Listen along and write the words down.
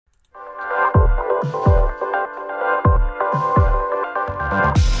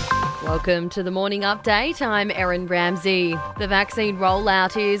Welcome to the morning update. I'm Erin Ramsey. The vaccine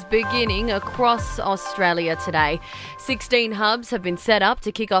rollout is beginning across Australia today. 16 hubs have been set up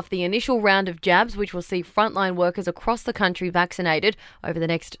to kick off the initial round of jabs, which will see frontline workers across the country vaccinated over the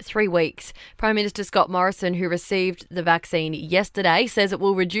next 3 weeks. Prime Minister Scott Morrison, who received the vaccine yesterday, says it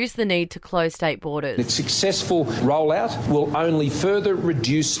will reduce the need to close state borders. A successful rollout will only further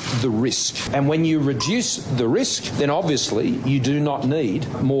reduce the risk. And when you reduce the risk, then obviously you do not need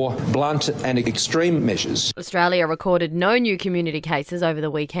more blunt and extreme measures. Australia recorded no new community cases over the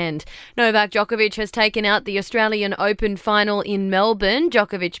weekend. Novak Djokovic has taken out the Australian Open final in Melbourne.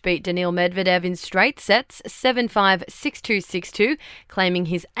 Djokovic beat Daniil Medvedev in straight sets, 7-5, 6-2, 6-2, claiming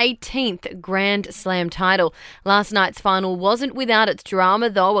his 18th Grand Slam title. Last night's final wasn't without its drama,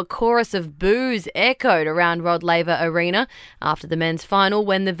 though. A chorus of boos echoed around Rod Laver Arena after the men's final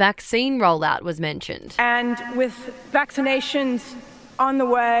when the vaccine rollout was mentioned. And with vaccinations on the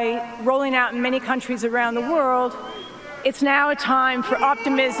way, rolling out in many countries around the world, it's now a time for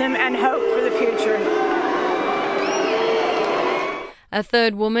optimism and hope for the future. A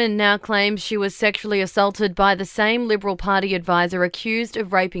third woman now claims she was sexually assaulted by the same Liberal Party advisor accused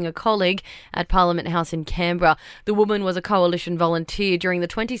of raping a colleague at Parliament House in Canberra. The woman was a coalition volunteer during the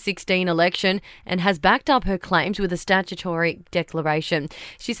 2016 election and has backed up her claims with a statutory declaration.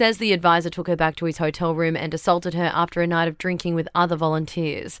 She says the advisor took her back to his hotel room and assaulted her after a night of drinking with other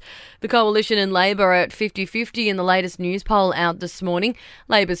volunteers. The Coalition and Labor are at 50-50 in the latest news poll out this morning.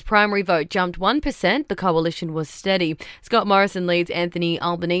 Labor's primary vote jumped 1%. The Coalition was steady. Scott Morrison leads Anthony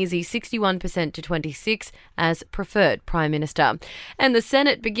Albanese 61% to 26% as preferred Prime Minister. And the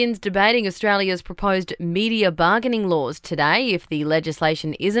Senate begins debating Australia's proposed media bargaining laws today. If the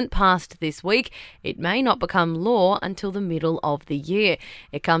legislation isn't passed this week, it may not become law until the middle of the year.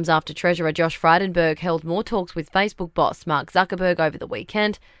 It comes after Treasurer Josh Frydenberg held more talks with Facebook boss Mark Zuckerberg over the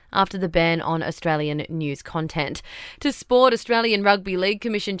weekend after the ban on Australian news content. To sport, Australian Rugby League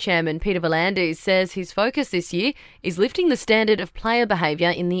Commission Chairman Peter V'landys says his focus this year is lifting the standard of player behaviour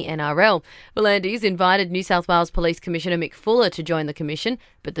in the NRL. V'landys invited New South Wales Police Commissioner Mick Fuller to join the commission,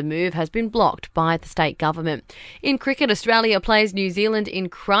 but the move has been blocked by the state government. In cricket, Australia plays New Zealand in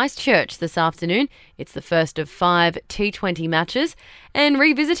Christchurch this afternoon. It's the first of 5 T20 matches. And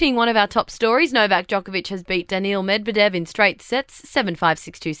revisiting one of our top stories, Novak Djokovic has beat Daniil Medvedev in straight sets, 7-5,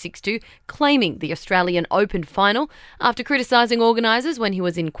 6-2, 6-2, claiming the Australian Open final. After criticising organisers when he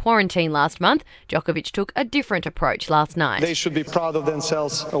was in quarantine last month, Djokovic took a different approach last night. They should be proud of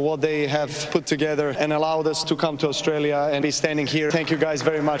themselves, what they have put together and allowed us to come to Australia and be standing here. Thank you guys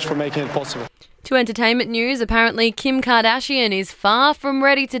very much for making it possible. To entertainment news, apparently Kim Kardashian is far from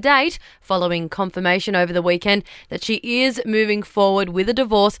ready to date following confirmation over the weekend that she is moving forward with a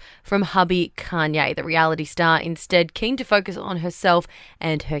divorce from hubby Kanye. The reality star instead keen to focus on herself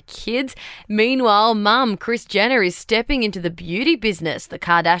and her kids. Meanwhile, mum Kris Jenner is stepping into the beauty business. The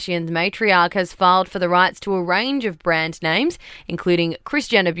Kardashians' matriarch has filed for the rights to a range of brand names, including Kris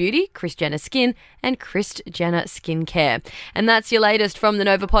Jenner Beauty, Kris Jenner Skin, and Kris Jenner Skincare. And that's your latest from the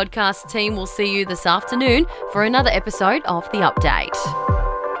Nova Podcast team. We'll see you this afternoon for another episode of The Update.